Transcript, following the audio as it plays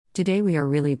Today we are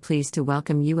really pleased to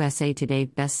welcome USA Today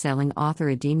best-selling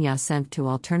author Adinya Senft to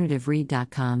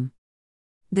AlternativeRead.com.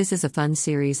 This is a fun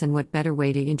series, and what better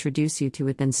way to introduce you to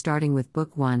it than starting with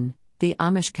Book 1, The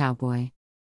Amish Cowboy.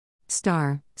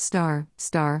 Star.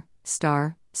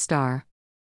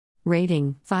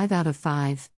 Rating, 5 out of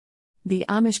 5. The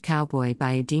Amish Cowboy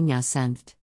by Adinya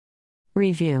Senft.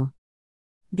 Review.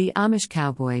 The Amish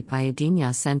Cowboy by Adinya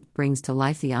Senft brings to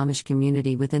life the Amish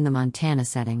community within the Montana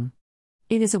setting.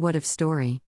 It is a what-if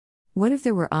story. What if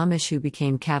there were Amish who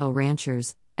became cattle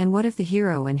ranchers, and what if the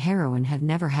hero and heroine had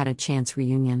never had a chance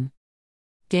reunion?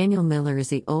 Daniel Miller is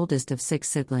the oldest of 6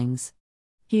 siblings.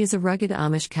 He is a rugged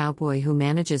Amish cowboy who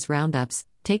manages roundups,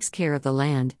 takes care of the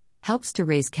land, helps to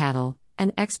raise cattle,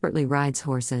 and expertly rides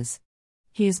horses.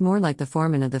 He is more like the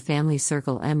foreman of the family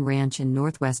Circle M Ranch in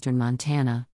northwestern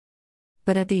Montana.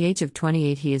 But at the age of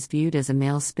 28 he is viewed as a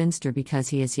male spinster because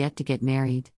he has yet to get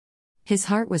married. His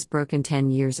heart was broken 10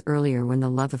 years earlier when the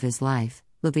love of his life,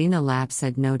 Lavina Lapp,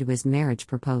 said no to his marriage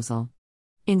proposal.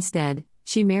 Instead,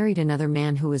 she married another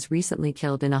man who was recently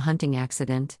killed in a hunting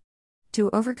accident. To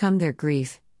overcome their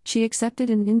grief, she accepted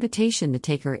an invitation to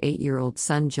take her 8-year-old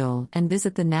son Joel and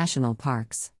visit the national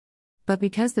parks. But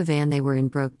because the van they were in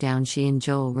broke down, she and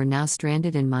Joel were now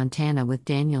stranded in Montana with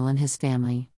Daniel and his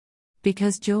family.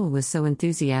 Because Joel was so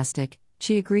enthusiastic,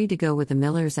 she agreed to go with the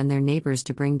Millers and their neighbors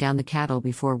to bring down the cattle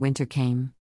before winter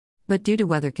came. But due to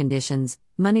weather conditions,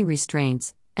 money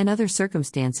restraints, and other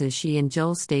circumstances, she and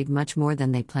Joel stayed much more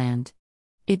than they planned.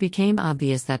 It became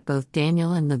obvious that both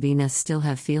Daniel and Lavina still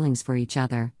have feelings for each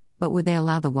other, but would they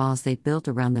allow the walls they built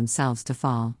around themselves to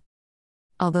fall?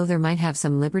 Although there might have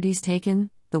some liberties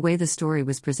taken, the way the story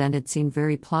was presented seemed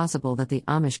very plausible that the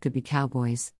Amish could be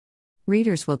cowboys.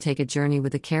 Readers will take a journey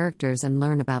with the characters and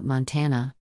learn about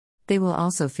Montana. They will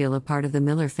also feel a part of the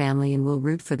Miller family and will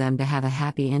root for them to have a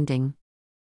happy ending.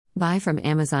 Buy from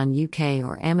Amazon UK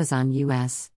or Amazon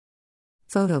US.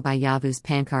 Photo by Yavuz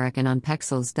Pankarakan on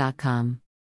Pexels.com.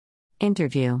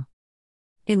 Interview.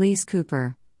 Elise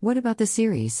Cooper, what about the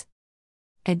series?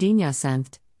 Adinya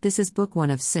Senft, this is book 1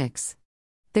 of 6.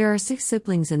 There are 6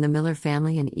 siblings in the Miller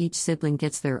family and each sibling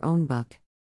gets their own book.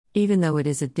 Even though it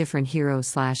is a different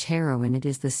hero/heroine, it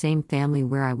is the same family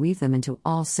where I weave them into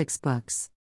all 6 books.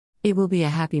 It will be a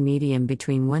happy medium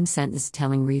between one sentence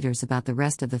telling readers about the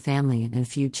rest of the family and a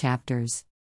few chapters.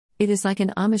 It is like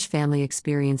an Amish family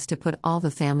experience to put all the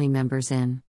family members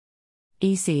in.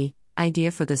 EC,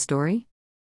 idea for the story?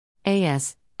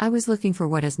 AS, I was looking for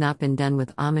what has not been done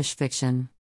with Amish fiction.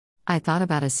 I thought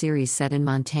about a series set in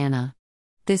Montana.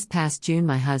 This past June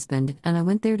my husband and I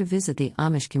went there to visit the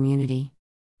Amish community.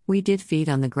 We did feet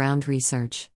on the ground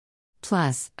research.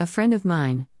 Plus, a friend of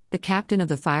mine, the captain of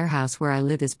the firehouse where I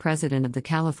live, is president of the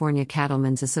California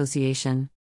Cattlemen's Association.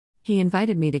 He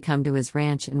invited me to come to his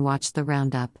ranch and watch the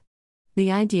roundup.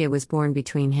 The idea was born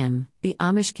between him, the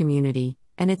Amish community,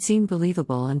 and it seemed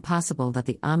believable and possible that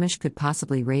the Amish could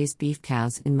possibly raise beef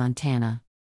cows in Montana.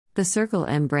 The Circle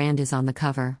M brand is on the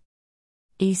cover.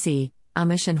 EC,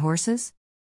 Amish and horses?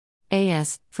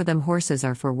 AS, for them horses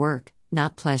are for work,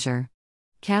 not pleasure.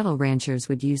 Cattle ranchers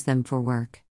would use them for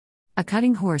work. A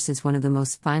cutting horse is one of the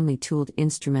most finely tooled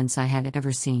instruments I had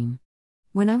ever seen.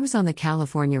 When I was on the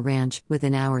California ranch,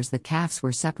 within hours the calves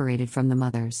were separated from the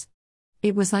mothers.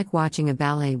 It was like watching a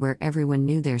ballet where everyone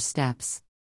knew their steps.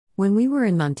 When we were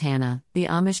in Montana, the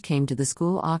Amish came to the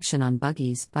school auction on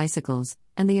buggies, bicycles,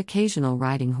 and the occasional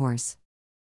riding horse.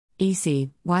 EC,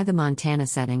 why the Montana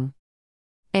setting?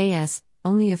 AS,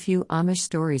 only a few Amish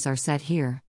stories are set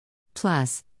here.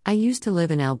 Plus, I used to live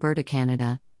in Alberta,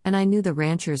 Canada, and I knew the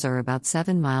ranchers are about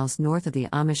 7 miles north of the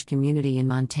Amish community in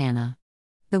Montana.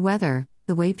 The weather,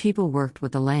 the way people worked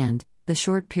with the land, the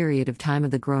short period of time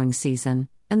of the growing season,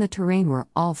 and the terrain were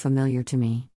all familiar to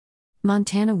me.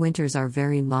 Montana winters are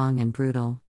very long and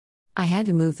brutal. I had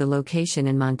to move the location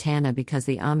in Montana because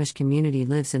the Amish community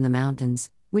lives in the mountains,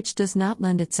 which does not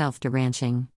lend itself to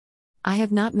ranching. I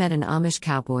have not met an Amish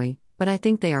cowboy, but I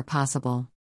think they are possible.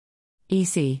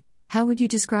 EC, how would you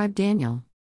describe Daniel?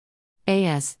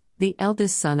 AS, the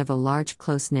eldest son of a large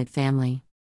close-knit family.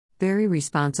 Very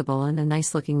responsible and a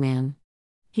nice-looking man.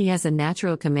 He has a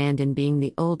natural command in being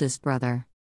the oldest brother.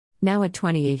 Now at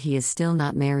 28 he is still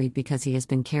not married because he has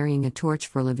been carrying a torch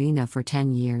for Lavina for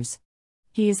 10 years.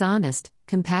 He is honest,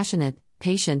 compassionate,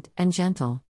 patient, and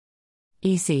gentle.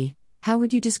 EC, how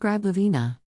would you describe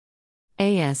Lavina?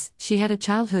 AS, she had a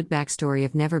childhood backstory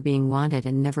of never being wanted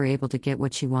and never able to get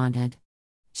what she wanted.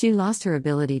 She lost her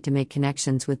ability to make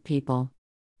connections with people.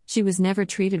 She was never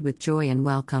treated with joy and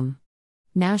welcome.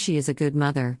 Now she is a good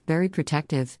mother, very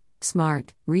protective,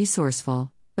 smart,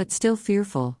 resourceful, but still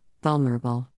fearful,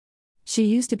 vulnerable. She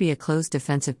used to be a closed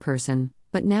defensive person,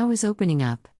 but now is opening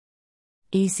up.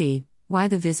 EC, why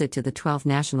the visit to the 12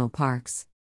 national parks?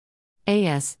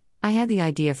 AS, I had the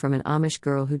idea from an Amish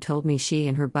girl who told me she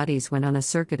and her buddies went on a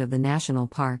circuit of the national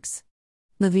parks.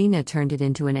 Lavina turned it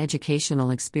into an educational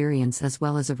experience as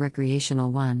well as a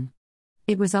recreational one.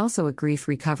 It was also a grief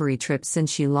recovery trip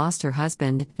since she lost her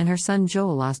husband and her son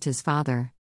Joel lost his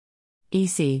father.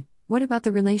 EC, what about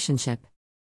the relationship?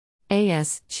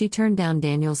 AS, she turned down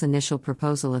Daniel's initial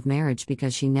proposal of marriage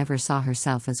because she never saw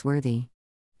herself as worthy.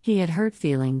 He had hurt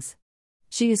feelings.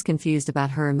 She is confused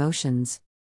about her emotions.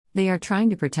 They are trying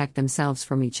to protect themselves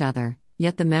from each other,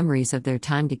 yet the memories of their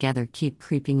time together keep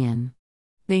creeping in.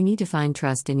 They need to find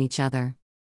trust in each other.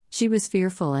 She was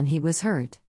fearful and he was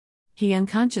hurt. He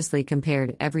unconsciously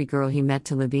compared every girl he met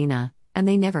to Lavina, and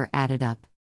they never added up.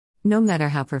 No matter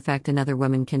how perfect another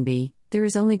woman can be, there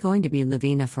is only going to be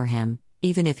Lavina for him,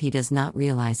 even if he does not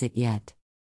realize it yet.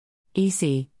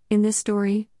 EC, in this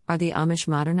story, are the Amish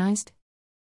modernized?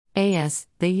 AS,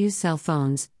 they use cell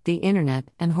phones, the internet,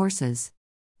 and horses.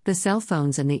 The cell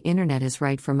phones and the internet is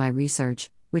right for my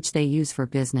research, which they use for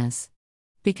business.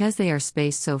 Because they are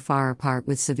spaced so far apart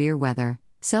with severe weather,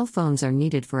 cell phones are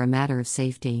needed for a matter of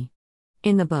safety.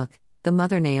 In the book, the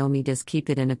mother Naomi does keep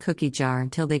it in a cookie jar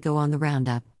until they go on the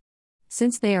roundup.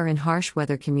 Since they are in harsh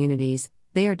weather communities,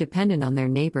 they are dependent on their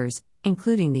neighbors,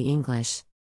 including the English.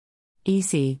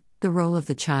 EC, the role of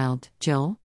the child,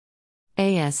 Joel?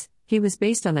 AS, he was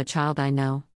based on a child I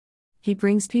know. He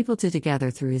brings people together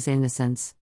through his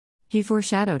innocence. He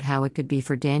foreshadowed how it could be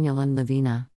for Daniel and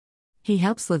Lavina. He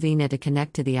helps Lavina to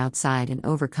connect to the outside and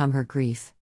overcome her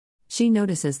grief. She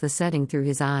notices the setting through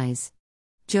his eyes.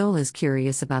 Joel is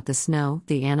curious about the snow,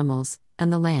 the animals,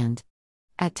 and the land.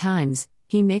 At times,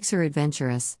 he makes her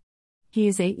adventurous. He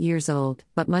is 8 years old,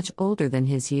 but much older than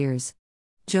his years.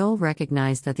 Joel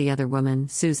recognized that the other woman,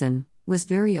 Susan, was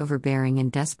very overbearing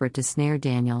and desperate to snare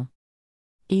Daniel.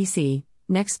 EC,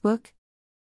 next book?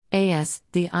 AS,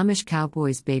 the Amish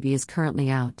Cowboy's baby is currently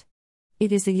out.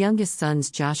 It is the youngest son's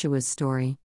Joshua's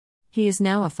story. He is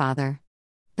now a father.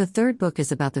 The third book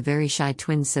is about the very shy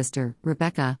twin sister,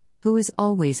 Rebecca, who is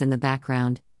always in the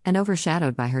background, and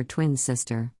overshadowed by her twin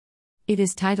sister. It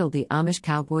is titled The Amish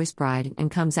Cowboy's Bride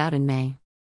and comes out in May.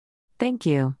 Thank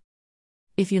you.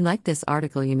 If you like this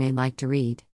article, you may like to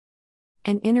read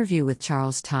an interview with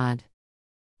Charles Todd.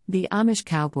 The Amish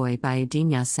Cowboy by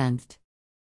Adina Senft.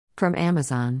 From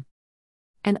Amazon.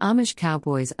 An Amish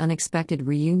cowboy's unexpected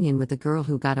reunion with the girl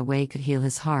who got away could heal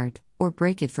his heart, or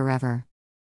break it forever.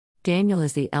 Daniel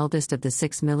is the eldest of the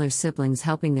 6 Miller siblings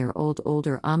helping their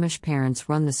older Amish parents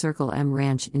run the Circle M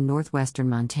Ranch in northwestern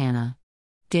Montana.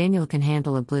 Daniel can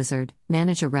handle a blizzard,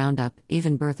 manage a roundup,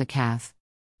 even birth a calf.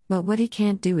 But what he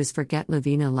can't do is forget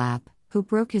Lavina Lapp, who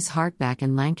broke his heart back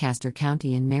in Lancaster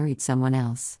County and married someone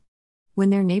else. When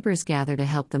their neighbors gather to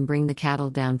help them bring the cattle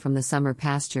down from the summer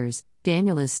pastures,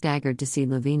 Daniel is staggered to see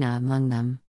Lavina among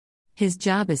them. His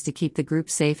job is to keep the group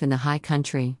safe in the high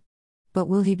country. But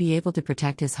will he be able to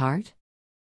protect his heart?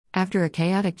 After a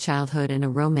chaotic childhood and a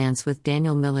romance with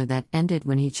Daniel Miller that ended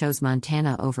when he chose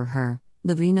Montana over her,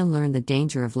 Lavina learned the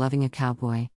danger of loving a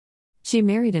cowboy. She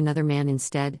married another man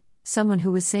instead, someone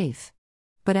who was safe.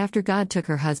 But after God took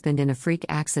her husband in a freak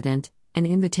accident, an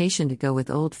invitation to go with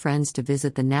old friends to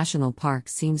visit the national park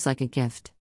seems like a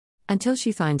gift. Until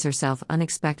she finds herself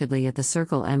unexpectedly at the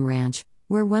Circle M Ranch,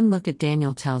 where one look at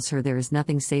Daniel tells her there is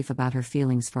nothing safe about her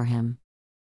feelings for him.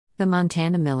 The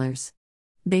Montana Millers.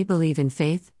 They believe in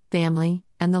faith, family,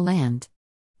 and the land.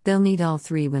 They'll need all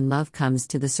three when love comes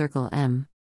to the Circle M.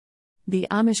 The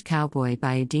Amish Cowboy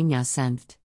by Adina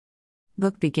Senft.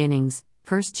 Book beginnings,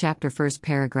 first chapter, first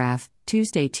paragraph,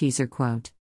 Tuesday teaser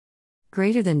quote.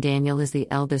 Greater than Daniel is the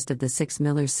eldest of the 6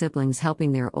 Miller siblings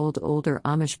helping their older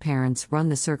Amish parents run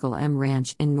the Circle M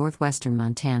Ranch in northwestern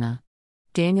Montana.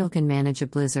 Daniel can manage a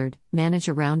blizzard, manage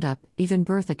a roundup, even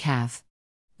birth a calf.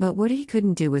 But what he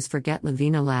couldn't do was forget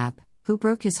Lavina Lapp, who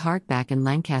broke his heart back in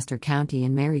Lancaster County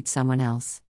and married someone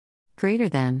else. Greater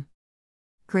than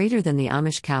the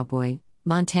Amish Cowboy,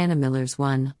 Montana Millers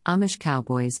 1, Amish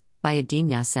Cowboys, by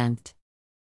Adina Senft.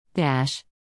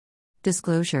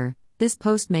 Disclosure: this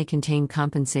post may contain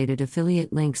compensated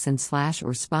affiliate links and /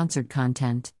 or sponsored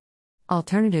content.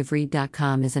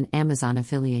 AlternativeRead.com is an Amazon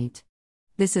affiliate.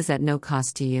 This is at no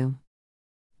cost to you.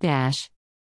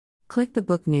 Click the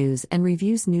book news and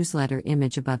reviews newsletter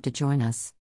image above to join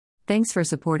us. Thanks for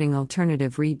supporting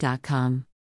AlternativeRead.com.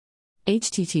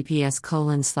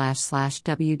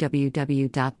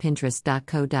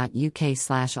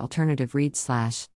 https://www.pinterest.co.uk/alternativeread/